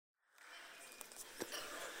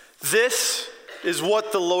This is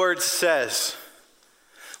what the Lord says.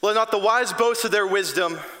 Let not the wise boast of their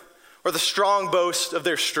wisdom, or the strong boast of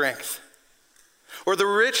their strength, or the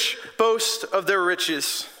rich boast of their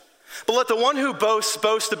riches. But let the one who boasts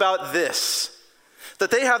boast about this, that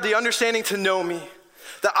they have the understanding to know me,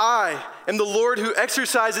 that I am the Lord who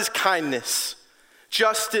exercises kindness,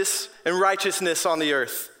 justice, and righteousness on the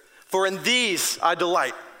earth. For in these I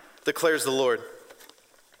delight, declares the Lord.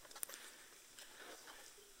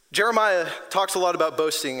 Jeremiah talks a lot about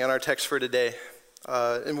boasting in our text for today.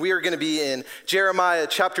 And we are going to be in Jeremiah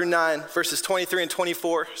chapter 9, verses 23 and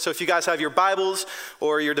 24. So if you guys have your Bibles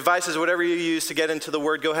or your devices, whatever you use to get into the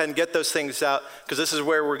Word, go ahead and get those things out, because this is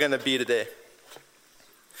where we're going to be today.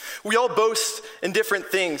 We all boast in different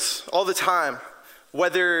things all the time,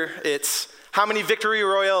 whether it's how many victory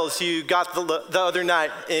royales you got the other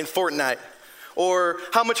night in Fortnite, or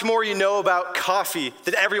how much more you know about coffee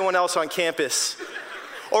than everyone else on campus.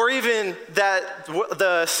 Or even that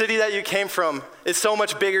the city that you came from is so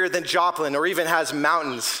much bigger than Joplin, or even has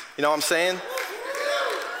mountains. You know what I'm saying?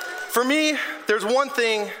 For me, if there's one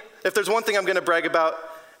thing I'm gonna brag about,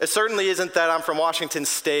 it certainly isn't that I'm from Washington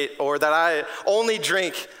State, or that I only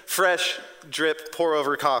drink fresh drip pour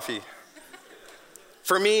over coffee.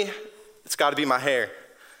 For me, it's gotta be my hair.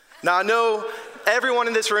 Now I know everyone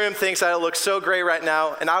in this room thinks that it looks so great right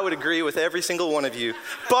now, and I would agree with every single one of you.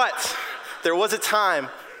 But there was a time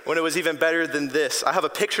when it was even better than this. I have a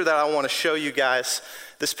picture that I want to show you guys.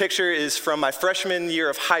 This picture is from my freshman year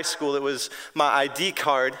of high school. It was my ID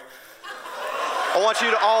card. I want you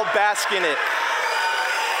to all bask in it.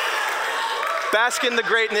 Bask in the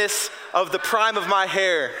greatness of the prime of my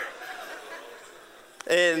hair.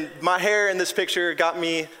 And my hair in this picture got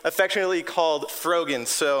me affectionately called Frogan,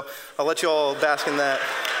 so I'll let you all bask in that.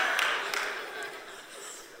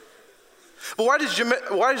 But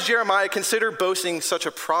why does Jeremiah consider boasting such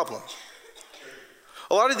a problem?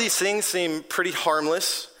 A lot of these things seem pretty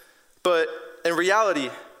harmless, but in reality,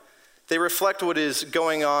 they reflect what is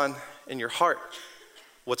going on in your heart,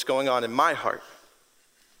 what's going on in my heart.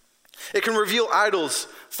 It can reveal idols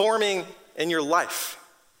forming in your life.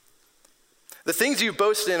 The things you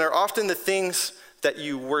boast in are often the things that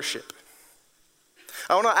you worship.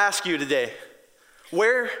 I want to ask you today,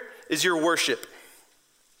 where is your worship?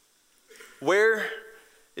 Where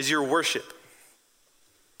is your worship?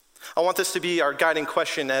 I want this to be our guiding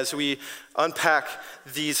question as we unpack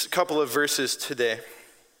these couple of verses today.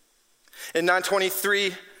 In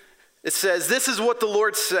 9:23, it says, "This is what the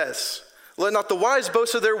Lord says. Let not the wise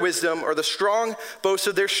boast of their wisdom, or the strong boast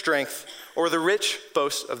of their strength, or the rich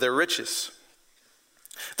boast of their riches."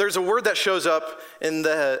 There's a word that shows up in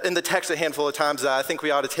the text a handful of times that I think we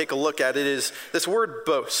ought to take a look at. It is this word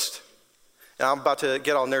boast. And I'm about to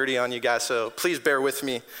get all nerdy on you guys, so please bear with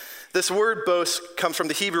me. This word boast comes from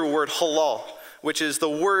the Hebrew word halal, which is the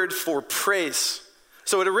word for praise.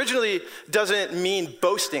 So it originally doesn't mean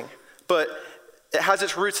boasting, but it has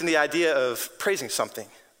its roots in the idea of praising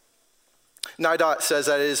something. Nidot says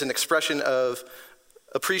that it is an expression of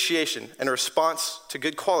appreciation and a response to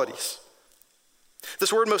good qualities.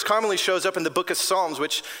 This word most commonly shows up in the book of Psalms,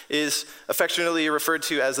 which is affectionately referred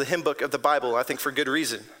to as the hymn book of the Bible, I think for good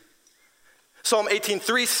reason. Psalm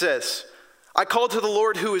 18:3 says, "I called to the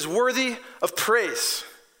Lord who is worthy of praise,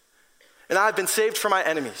 and I have been saved from my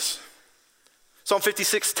enemies." Psalm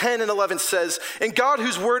 56:10 and 11 says, "In God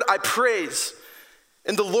whose word I praise,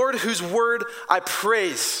 in the Lord whose word I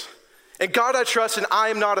praise. In God I trust and I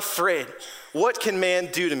am not afraid. What can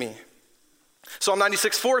man do to me?" Psalm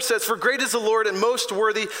 96:4 says, "For great is the Lord and most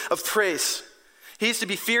worthy of praise. He is to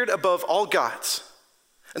be feared above all gods."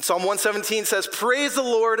 And Psalm 117 says, "Praise the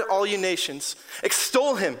Lord, all you nations.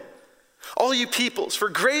 Extol him, all you peoples, for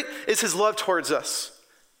great is his love towards us.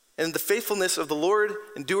 And the faithfulness of the Lord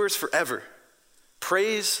endures forever.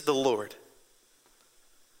 Praise the Lord."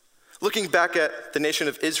 Looking back at the nation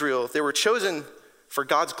of Israel, they were chosen for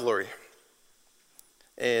God's glory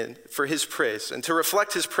and for his praise, and to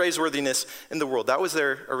reflect his praiseworthiness in the world. That was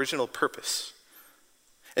their original purpose.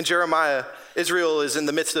 In Jeremiah, Israel is in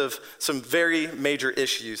the midst of some very major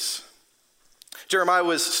issues. Jeremiah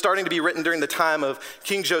was starting to be written during the time of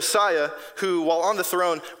King Josiah, who, while on the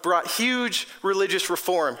throne, brought huge religious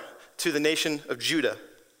reform to the nation of Judah.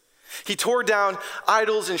 He tore down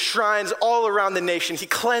idols and shrines all around the nation. He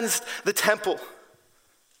cleansed the temple.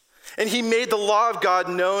 And he made the law of God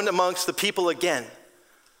known amongst the people again.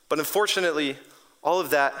 But unfortunately, all of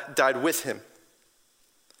that died with him.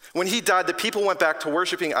 When he died, the people went back to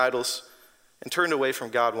worshiping idols and turned away from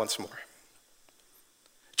God once more.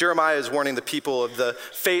 Jeremiah is warning the people of the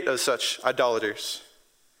fate of such idolaters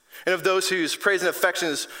and of those whose praise and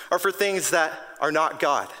affections are for things that are not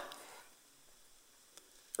God.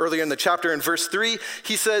 Earlier in the chapter in verse 3,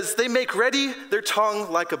 he says, they make ready their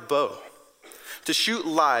tongue like a bow to shoot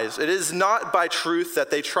lies. It is not by truth that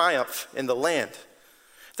they triumph in the land.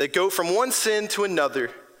 They go from one sin to another,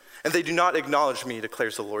 and they do not acknowledge me,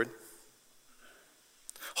 declares the Lord.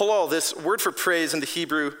 Halal, this word for praise in the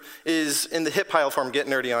Hebrew, is in the hippile form. Get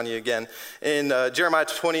nerdy on you again. In Jeremiah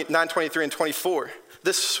 9:23 and 24,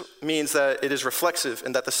 this means that it is reflexive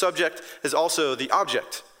and that the subject is also the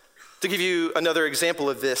object. To give you another example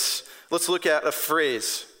of this, let's look at a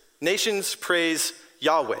phrase. Nations praise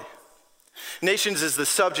Yahweh. Nations is the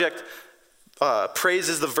subject, praise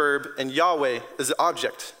is the verb, and Yahweh is the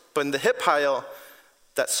object. But in the hippile,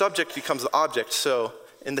 that subject becomes the object. So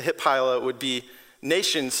in the hippile, it would be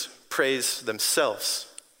nations praise themselves.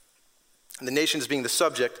 And the nations being the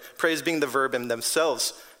subject, praise being the verb, and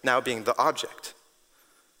themselves now being the object.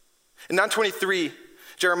 In 9:23,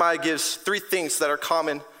 Jeremiah gives three things that are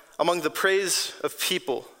common among the praise of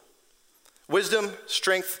people: wisdom,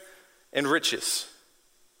 strength, and riches.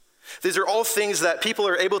 These are all things that people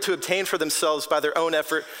are able to obtain for themselves by their own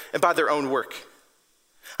effort and by their own work.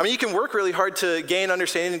 I mean, you can work really hard to gain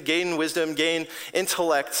understanding, gain wisdom, gain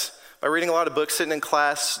intellect by reading a lot of books, sitting in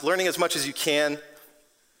class, learning as much as you can.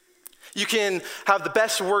 You can have the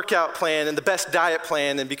best workout plan and the best diet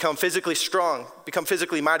plan and become physically strong, become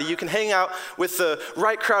physically mighty. You can hang out with the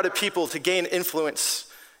right crowd of people to gain influence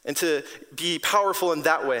and to be powerful in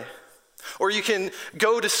that way. Or you can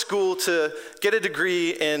go to school to get a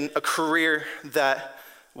degree in a career that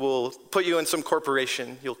will put you in some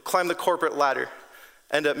corporation. You'll climb the corporate ladder,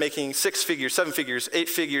 end up making 6 figures, 7 figures, 8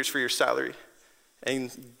 figures for your salary,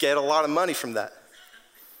 and get a lot of money from that.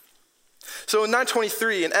 So in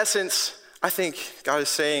 9:23, in essence, I think God is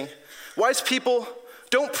saying, wise people,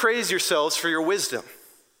 don't praise yourselves for your wisdom.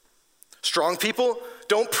 Strong people,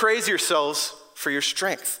 don't praise yourselves for your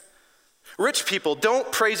strength. Rich people,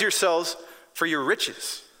 don't praise yourselves for your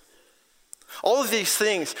riches. All of these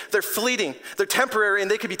things, they're fleeting, they're temporary, and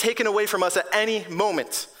they could be taken away from us at any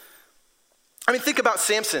moment. I mean, think about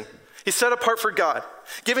Samson. He's set apart for God,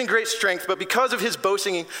 given great strength, but because of his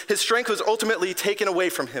boasting, his strength was ultimately taken away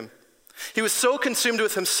from him. He was so consumed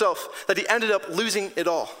with himself that he ended up losing it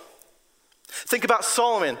all. Think about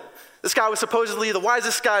Solomon. This guy was supposedly the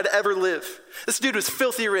wisest guy to ever live. This dude was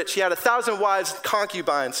filthy rich. He had 1,000 wives and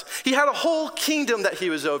concubines. He had a whole kingdom that he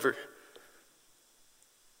was over.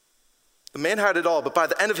 The man had it all, but by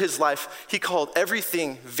the end of his life, he called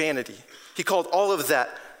everything vanity. He called all of that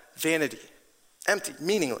vanity, empty,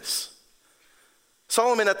 meaningless.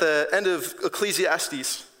 Solomon, at the end of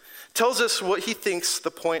Ecclesiastes, tells us what he thinks the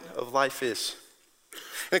point of life is.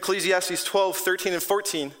 In Ecclesiastes 12:13 and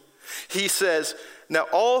 14, he says, now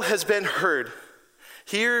all has been heard.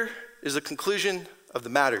 Here is the conclusion of the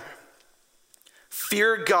matter.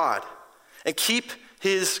 Fear God and keep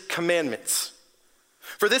his commandments.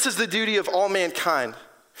 For this is the duty of all mankind.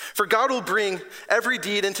 For God will bring every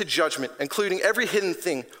deed into judgment, including every hidden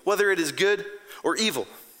thing, whether it is good or evil.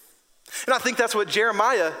 And I think that's what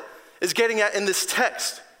Jeremiah is getting at in this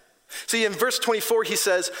text. See, in verse 24, he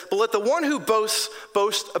says, but let the one who boasts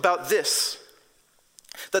boast about this,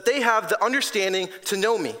 that they have the understanding to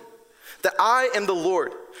know me, that I am the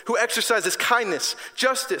Lord, who exercises kindness,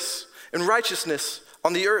 justice, and righteousness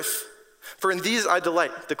on the earth. For in these I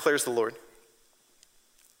delight, declares the Lord.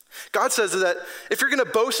 God says that if you're going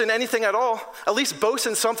to boast in anything at all, at least boast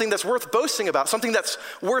in something that's worth boasting about, something that's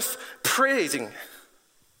worth praising.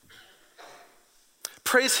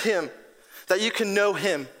 Praise him, that you can know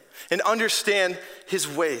him and understand his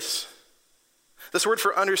ways. This word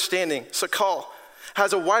for understanding, sakal,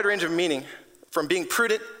 has a wide range of meaning, from being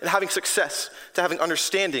prudent and having success to having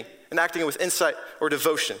understanding and acting with insight or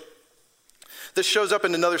devotion. This shows up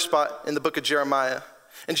in another spot in the book of Jeremiah.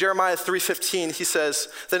 In Jeremiah 3:15, he says,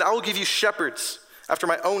 then I will give you shepherds after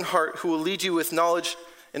my own heart who will lead you with knowledge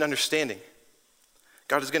and understanding.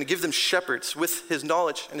 God is going to give them shepherds with his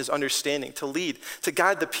knowledge and his understanding to lead, to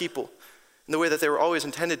guide the people in the way that they were always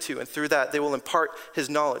intended to, and through that they will impart his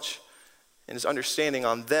knowledge and his understanding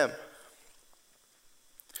on them.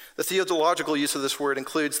 The theological use of this word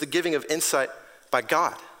includes the giving of insight by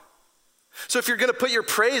God. So if you're going to put your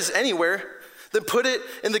praise anywhere, then put it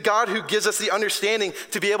in the God who gives us the understanding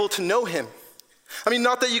to be able to know him. I mean,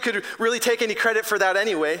 not that you could really take any credit for that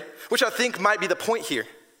anyway, which I think might be the point here.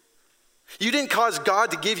 You didn't cause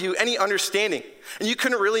God to give you any understanding, and you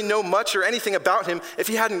couldn't really know much or anything about him if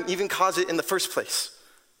he hadn't even caused it in the first place.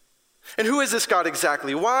 And who is this God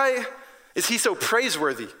exactly? Why is he so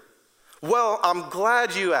praiseworthy? Well, I'm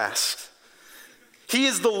glad you asked. He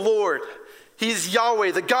is the Lord. He is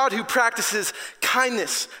Yahweh, the God who practices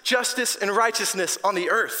kindness, justice, and righteousness on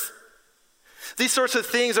the earth. These sorts of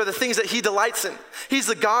things are the things that he delights in. He's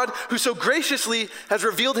the God who so graciously has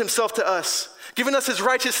revealed himself to us, given us his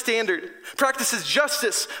righteous standard, practices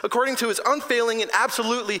justice according to his unfailing and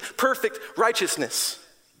absolutely perfect righteousness.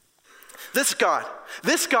 This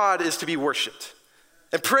God is to be worshiped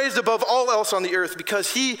and praised above all else on the earth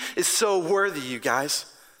because he is so worthy, you guys.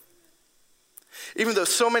 Even though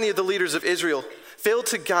so many of the leaders of Israel failed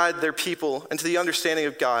to guide their people into the understanding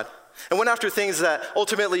of God and went after things that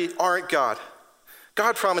ultimately aren't God,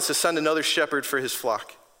 God promised to send another shepherd for his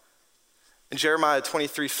flock. In Jeremiah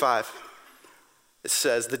 23:5, it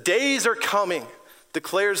says, "The days are coming,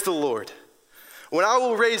 declares the Lord, when I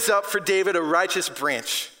will raise up for David a righteous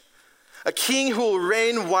branch, a king who will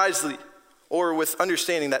reign wisely," or with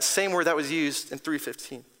understanding, that same word that was used in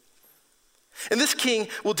 3:15. "And this king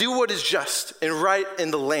will do what is just and right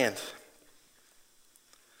in the land."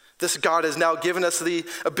 This God has now given us the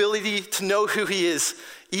ability to know who he is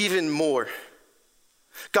even more.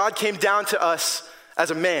 God came down to us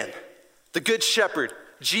as a man, the good shepherd,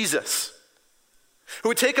 Jesus, who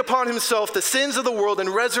would take upon himself the sins of the world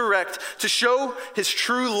and resurrect to show his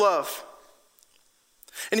true love.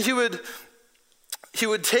 And he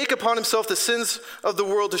would take upon himself the sins of the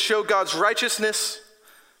world to show God's righteousness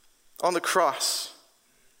on the cross.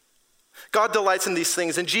 God delights in these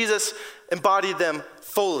things, and Jesus embodied them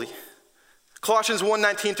fully. Colossians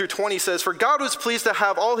 1:19 through 20 says, "For God was pleased to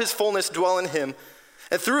have all his fullness dwell in him,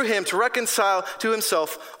 and through him to reconcile to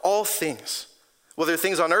himself all things, whether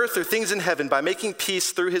things on earth or things in heaven, by making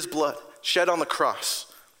peace through his blood shed on the cross."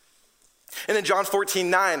 And in John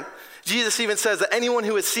 14:9, Jesus even says that anyone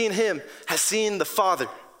who has seen him has seen the Father.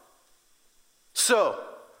 So,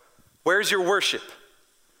 where's your worship?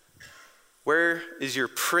 Where is your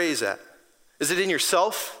praise at? Is it in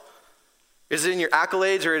yourself? Is it in your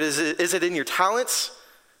accolades, or is it in your talents?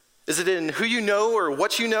 Is it in who you know or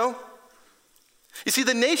what you know? You see,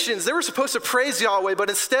 the nations, they were supposed to praise Yahweh, but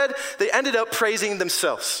instead they ended up praising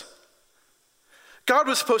themselves. God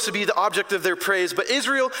was supposed to be the object of their praise, but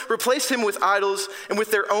Israel replaced him with idols and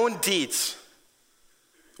with their own deeds.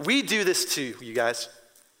 We do this too, you guys.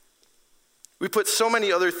 We put so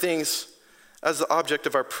many other things as the object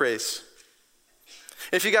of our praise.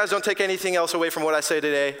 If you guys don't take anything else away from what I say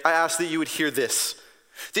today, I ask that you would hear this.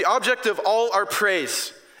 The object of all our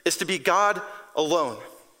praise is to be God alone.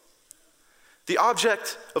 The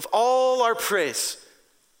object of all our praise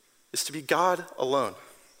is to be God alone.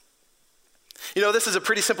 You know, this is a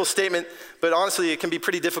pretty simple statement, but honestly, it can be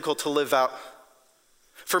pretty difficult to live out.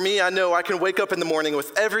 For me, I know I can wake up in the morning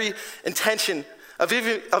with every intention of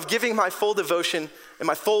giving my full devotion and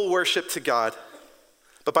my full worship to God.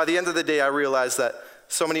 But by the end of the day, I realize that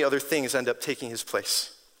so many other things end up taking his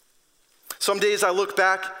place. Some days I look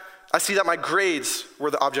back, I see that my grades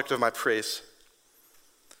were the object of my praise.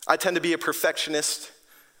 I tend to be a perfectionist,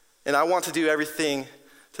 and I want to do everything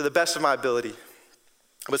to the best of my ability.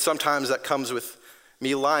 But sometimes that comes with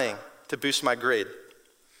me lying to boost my grade,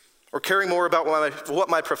 or caring more about what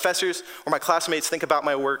my professors or my classmates think about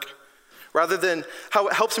my work, rather than how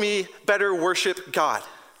it helps me better worship God.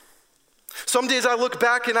 Some days I look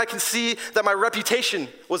back and I can see that my reputation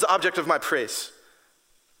was the object of my praise.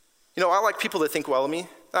 You know, I like people to think well of me, and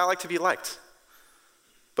I like to be liked.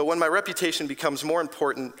 But when my reputation becomes more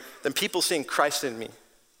important than people seeing Christ in me,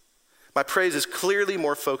 my praise is clearly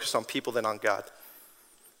more focused on people than on God.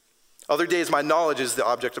 Other days, my knowledge is the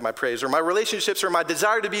object of my praise, or my relationships, or my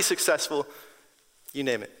desire to be successful, you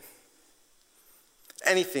name it.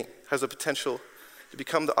 Anything has the potential to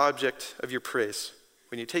become the object of your praise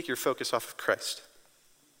when you take your focus off of Christ.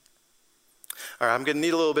 All right, I'm going to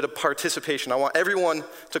need a little bit of participation. I want everyone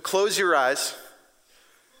to close your eyes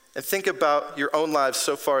and think about your own lives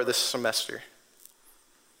so far this semester.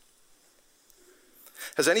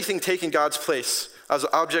 Has anything taken God's place as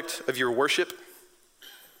the object of your worship? I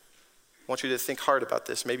want you to think hard about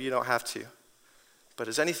this. Maybe you don't have to. But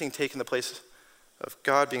has anything taken the place of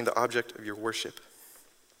God being the object of your worship?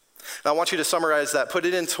 And I want you to summarize that. Put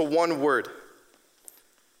it into one word.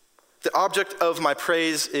 The object of my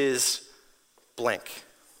praise is blank.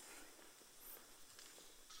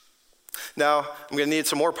 Now, I'm going to need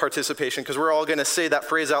some more participation because we're all going to say that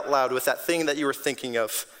phrase out loud with that thing that you were thinking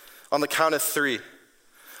of on the count of 3.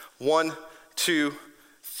 1, 2,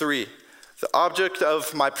 3. The object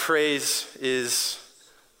of my praise is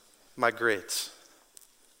my grades.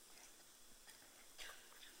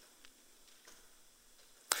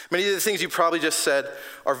 Many of the things you probably just said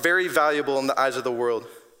are very valuable in the eyes of the world.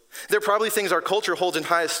 They're probably things our culture holds in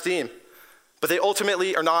high esteem, but they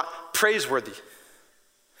ultimately are not praiseworthy.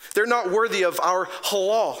 They're not worthy of our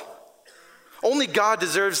halal. Only God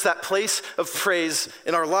deserves that place of praise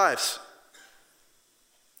in our lives.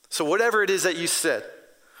 So whatever it is that you said,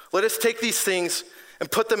 let us take these things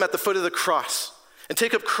and put them at the foot of the cross and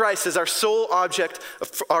take up Christ as our sole object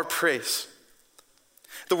of our praise.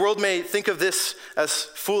 The world may think of this as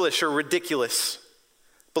foolish or ridiculous,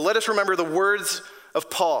 but let us remember the words of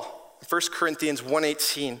Paul in 1 Corinthians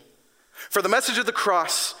 1:18. For the message of the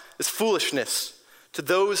cross is foolishness to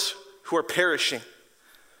those who are perishing,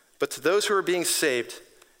 but to those who are being saved,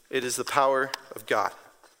 it is the power of God.